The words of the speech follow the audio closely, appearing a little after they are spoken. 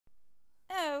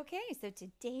Okay, so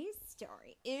today's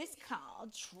story is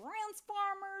called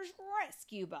Transformers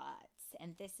Rescue Bots,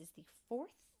 and this is the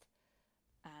fourth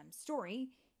story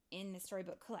in the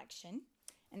storybook collection,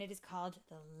 and it is called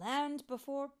The Land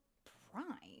Before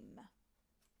Prime.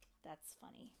 That's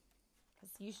funny,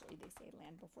 because usually they say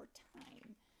Land Before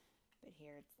Time, but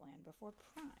here it's Land Before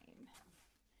Prime.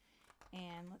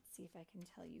 And let's see if I can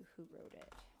tell you who wrote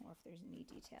it, or if there's any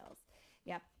details.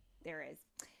 Yep, there is.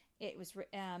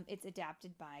 It's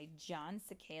adapted by John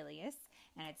Sakalius,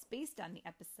 and it's based on the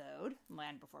episode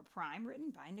Land Before Prime, written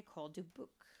by Nicole Dubuc.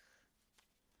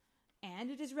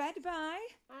 And it is read by...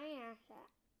 Mommy and Philip.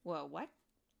 Whoa, what?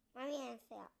 Mommy and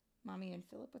Philip. Mommy and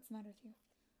Philip? What's the matter with you?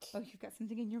 Oh, you've got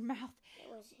something in your mouth.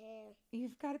 It was hair.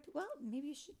 You've got to... Well, maybe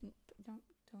you shouldn't. Don't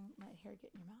let hair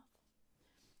get in your mouth.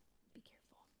 Be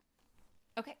careful.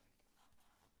 Okay.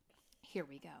 Here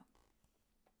we go.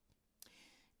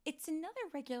 It's another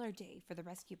regular day for the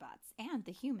rescue bots and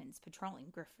the humans patrolling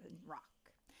Griffin Rock.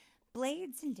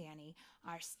 Blades and Danny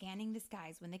are scanning the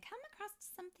skies when they come across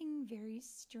something very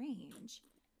strange.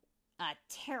 A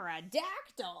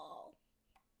pterodactyl!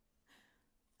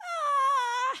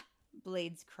 Ah!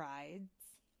 Blades cried.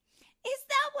 Is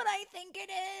that what I think it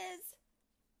is?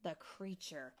 The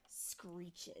creature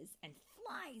screeches and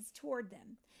flies toward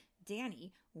them.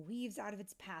 Danny weaves out of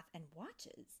its path and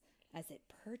watches as it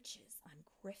perches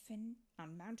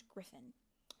on Mount Griffin.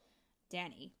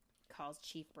 Danny calls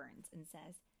Chief Burns and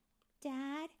says,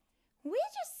 "Dad, we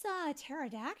just saw a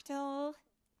pterodactyl."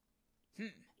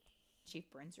 Chief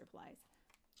Burns replies,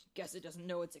 "Guess it doesn't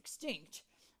know it's extinct.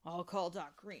 I'll call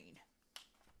Doc Green."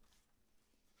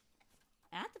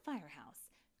 At the firehouse,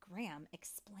 Graham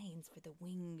explains where the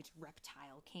winged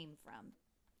reptile came from.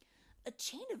 A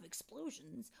chain of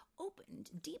explosions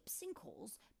opened deep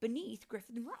sinkholes beneath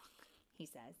Griffin Rock, he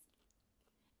says.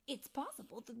 It's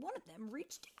possible that one of them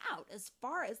reached out as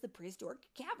far as the prehistoric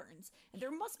caverns, and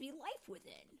there must be life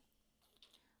within.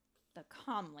 The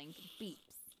comlink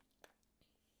beeps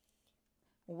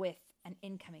with an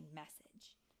incoming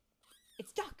message.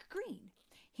 It's Doc Green.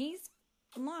 He's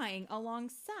flying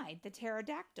alongside the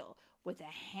pterodactyl with a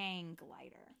hang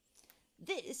glider.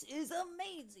 "This is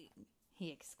amazing," he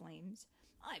exclaims.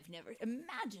 "I've never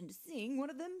imagined seeing one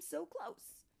of them so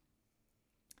close."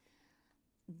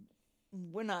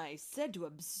 "When I said to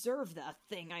observe that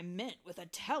thing, I meant with a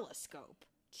telescope,"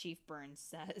 Chief Burns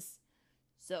says.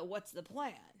 "So what's the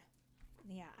plan?"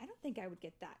 Yeah, I don't think I would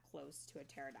get that close to a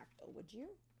pterodactyl, would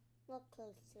you? What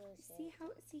close to us?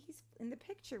 See, he's in the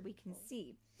picture. We can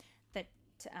see that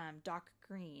Doc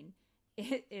Green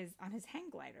is on his hang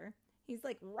glider. He's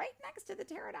like right next to the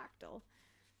pterodactyl,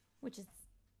 which is,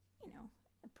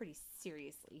 a pretty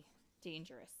seriously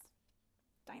dangerous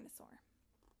dinosaur.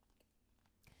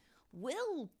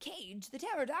 "We'll cage the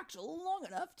pterodactyl long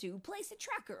enough to place a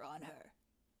tracker on her,"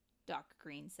 Doc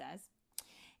Green says.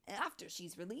 "After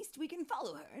she's released, we can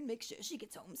follow her and make sure she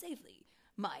gets home safely.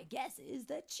 My guess is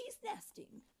that she's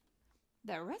nesting."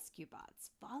 The rescue bots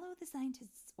follow the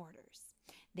scientist's orders.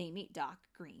 They meet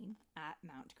Doc Green at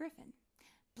Mount Griffin.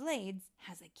 Blades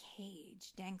has a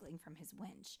cage dangling from his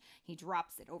winch. He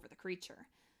drops it over the creature.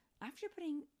 After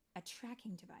putting a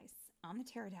tracking device on the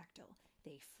pterodactyl,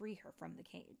 they free her from the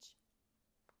cage.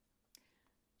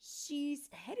 "She's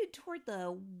headed toward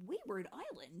the Wayward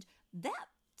Island.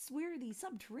 That's where the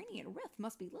subterranean rift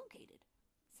must be located,"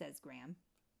 says Graham.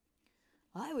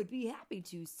 "I would be happy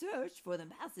to search for the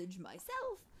passage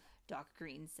myself," Doc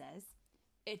Green says.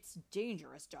 "It's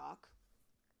dangerous, Doc,"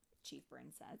 Chief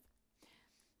Burns says.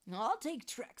 "I'll take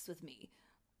Trex with me.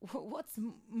 What's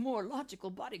more logical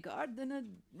bodyguard than a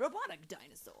robotic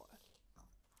dinosaur?"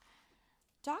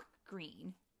 Doc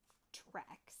Green,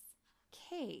 Trex,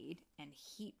 Cade, and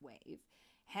Heatwave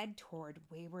head toward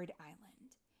Wayward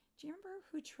Island. Do you remember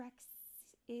who Trex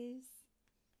is?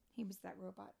 He was that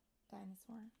robot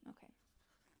dinosaur. Okay.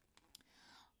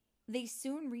 They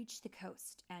soon reach the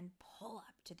coast and pull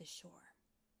up to the shore.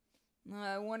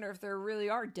 "I wonder if there really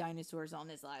are dinosaurs on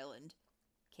this island,"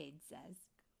 Cade says.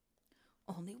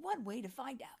 "Only one way to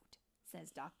find out,"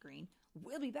 says Doc Green.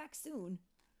 "We'll be back soon."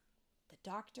 The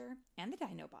doctor and the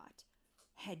Dinobot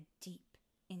head deep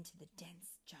into the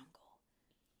dense jungle.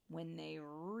 When they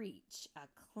reach a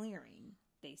clearing,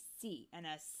 they see an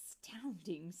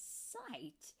astounding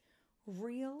sight.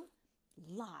 Real,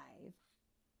 live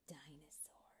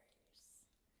dinosaurs.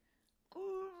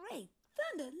 "Great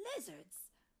thunder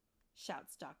lizards!"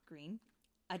 shouts Doc Green.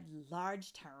 A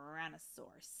large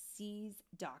tyrannosaur sees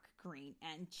Doc Green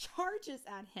and charges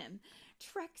at him.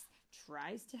 Trex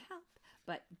tries to help,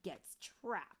 but gets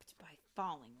trapped by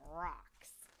falling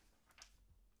rocks.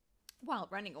 While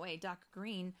running away, Doc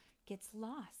Green gets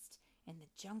lost in the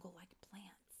jungle like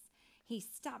plants. He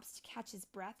stops to catch his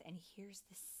breath and hears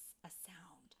a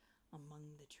sound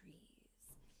among the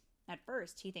trees. At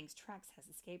first, he thinks Trex has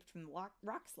escaped from the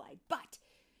rock slide, but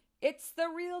it's the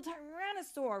real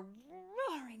Tyrannosaur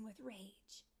roaring with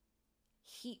rage.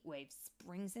 Heatwave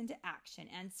springs into action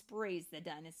and sprays the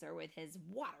dinosaur with his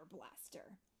water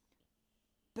blaster.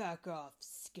 "Back off,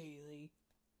 Scaly,"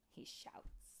 he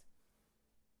shouts.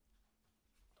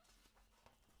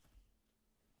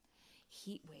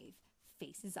 Heatwave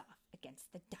faces off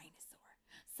against the dinosaur.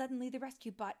 Suddenly, the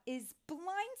rescue bot is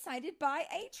blindsided by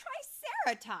a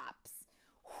Triceratops.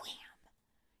 Wham!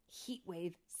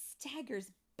 Heatwave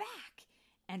staggers back,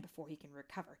 and before he can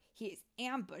recover, he is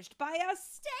ambushed by a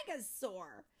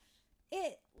Stegosaur.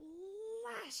 It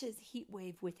lashes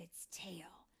Heatwave with its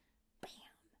tail. Bam!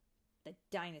 The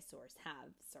dinosaurs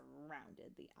have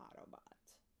surrounded the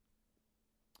Autobot.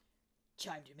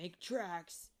 "Time to make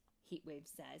tracks," Heatwave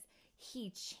says.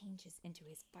 He changes into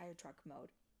his fire truck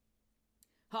mode.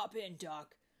 "Hop in,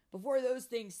 Doc, before those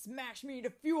things smash me to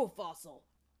fuel fossil."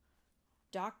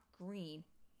 Doc Green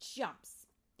jumps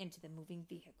into the moving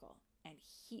vehicle, and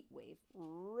Heatwave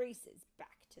races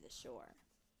back to the shore.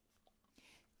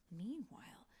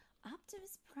 Meanwhile,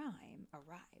 Optimus Prime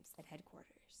arrives at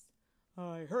headquarters.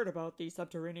 "I heard about the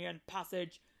subterranean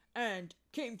passage and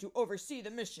came to oversee the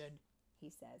mission," He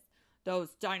says.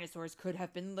 "Those dinosaurs could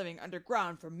have been living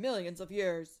underground for millions of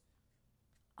years."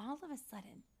 All of a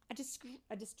sudden, a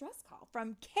distress call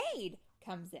from Cade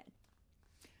comes in.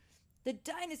 "The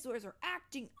dinosaurs are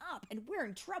acting up and we're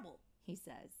in trouble," he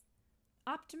says.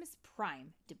 Optimus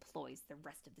Prime deploys the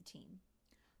rest of the team.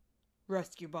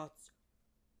 "Rescue bots,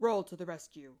 roll to the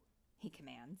rescue," he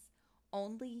commands.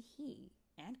 Only he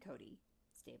and Cody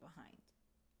stay behind.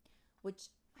 Which,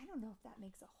 I don't know if that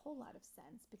makes a whole lot of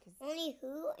sense because Only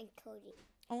who and Cody?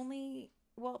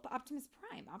 Optimus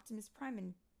Prime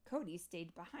and Cody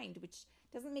stayed behind, which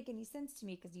doesn't make any sense to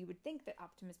me because you would think that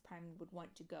Optimus Prime would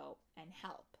want to go and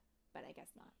help, but I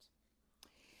guess not.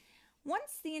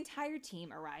 Once the entire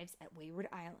team arrives at Wayward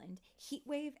Island,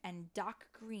 Heatwave and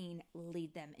Doc Green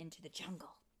lead them into the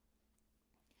jungle.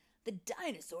 "The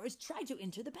dinosaurs tried to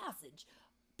enter the passage,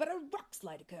 but a rock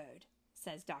slide occurred,"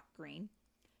 says Doc Green.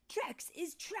 "Trex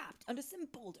is trapped under some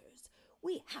boulders.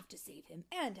 We have to save him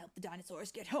and help the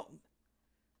dinosaurs get home."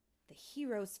 The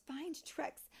heroes find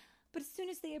Trex, but as soon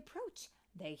as they approach,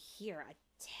 they hear a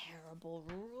terrible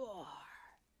roar.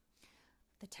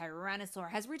 The Tyrannosaur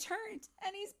has returned,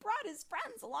 and he's brought his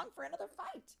friends along for another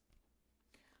fight.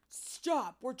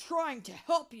 "Stop, we're trying to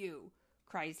help you,"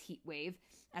 cries Heatwave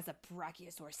as a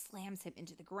Brachiosaur slams him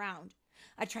into the ground.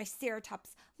 A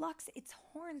Triceratops locks its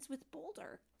horns with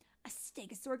Boulder. A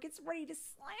Stegosaur gets ready to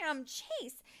slam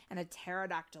Chase, and a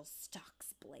Pterodactyl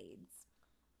stalks Blades.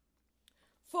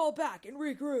 "Fall back and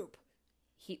regroup,"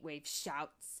 Heatwave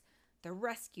shouts. The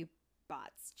rescue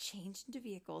bots change into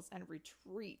vehicles and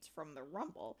retreat from the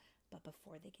rumble, but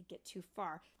before they could get too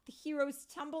far, the heroes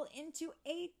tumble into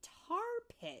a tar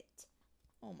pit.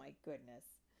 Oh my goodness.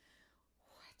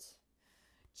 What?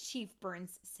 Chief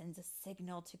Burns sends a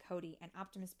signal to Cody and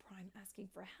Optimus Prime asking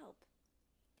for help.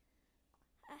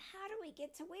 "How do we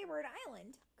get to Wayward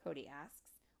Island?" Cody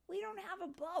asks. "We don't have a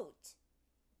boat."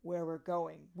 "Where we're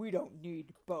going, we don't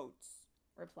need boats,"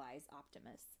 replies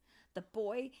Optimus. The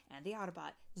boy and the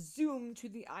Autobot zoom to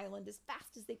the island as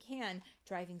fast as they can,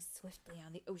 driving swiftly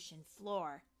on the ocean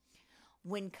floor.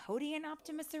 When Cody and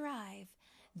Optimus arrive,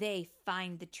 they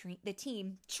find the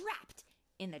team trapped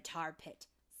in the tar pit,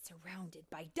 surrounded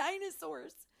by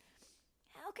dinosaurs.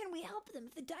 "How can we help them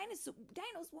if the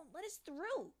dinos won't let us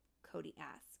through?" Cody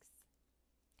asks.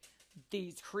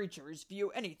 "These creatures view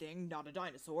anything not a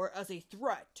dinosaur as a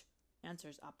threat,"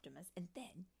 answers Optimus, and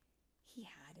then he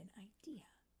had an idea.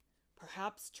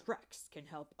 "Perhaps Trex can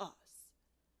help us."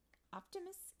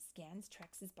 Optimus scans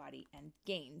Trex's body and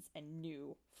gains a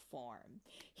new form.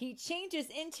 He changes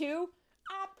into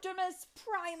Optimus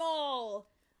Primal!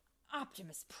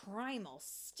 Optimus Primal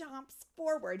stomps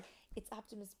forward. It's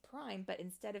Optimus Prime, but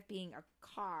instead of being a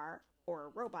car or a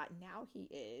robot, now he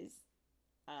is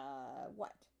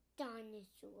what?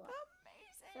 Dinosaur.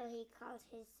 Amazing! So he calls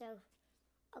himself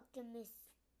Optimus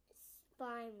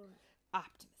Primal.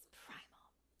 Optimus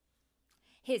Primal.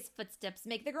 His footsteps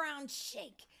make the ground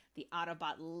shake. The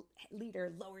Autobot leader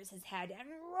lowers his head and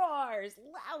roars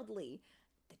loudly.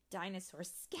 The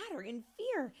dinosaurs scatter in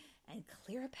fear and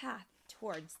clear a path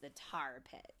towards the tar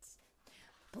pit.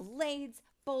 Blades,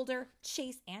 Boulder,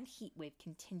 Chase, and Heatwave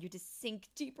continue to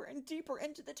sink deeper and deeper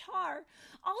into the tar.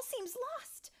 All seems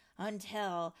lost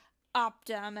until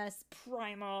Optimus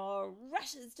Primal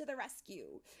rushes to the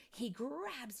rescue. He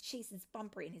grabs Chase's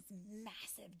bumper in his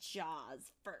massive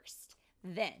jaws first.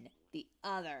 Then the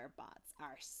other bots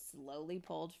are slowly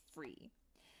pulled free.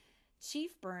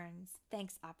 Chief Burns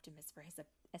thanks Optimus for his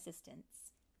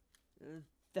assistance.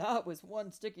 That was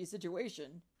one sticky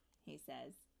situation, he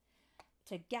says.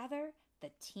 Together,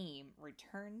 the team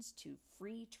returns to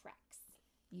free Trex.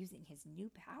 Using his new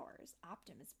powers,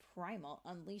 Optimus Primal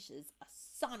unleashes a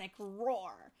sonic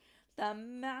roar. The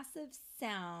massive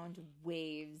sound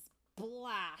waves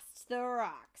blast the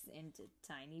rocks into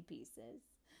tiny pieces.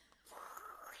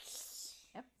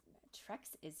 Yep,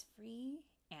 Trex is free,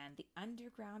 and the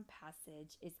underground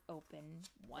passage is open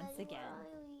once again.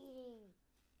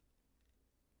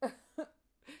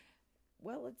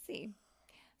 Well, let's see.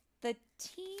 The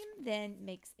team then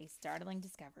makes a startling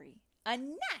discovery. A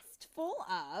nest full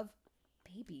of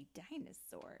baby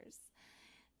dinosaurs.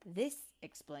 This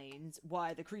explains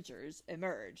why the creatures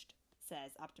emerged,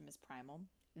 says Optimus Primal.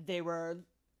 They were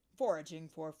foraging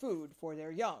for food for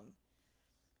their young.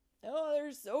 Oh,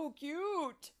 they're so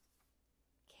cute.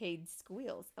 Cade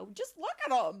squeals. Oh, just look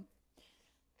at them.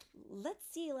 Let's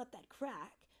seal up that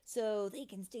crack so they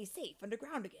can stay safe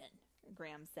underground again,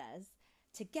 Graham says.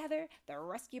 Together, the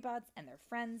rescue bots and their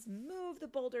friends move the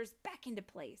boulders back into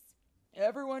place.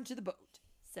 Everyone to the boat,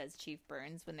 says Chief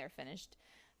Burns when they're finished.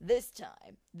 This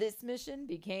time, this mission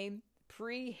became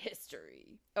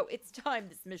prehistory. Oh, it's time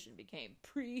this mission became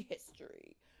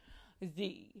prehistory.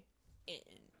 The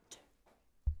end.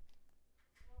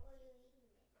 What were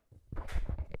you eating?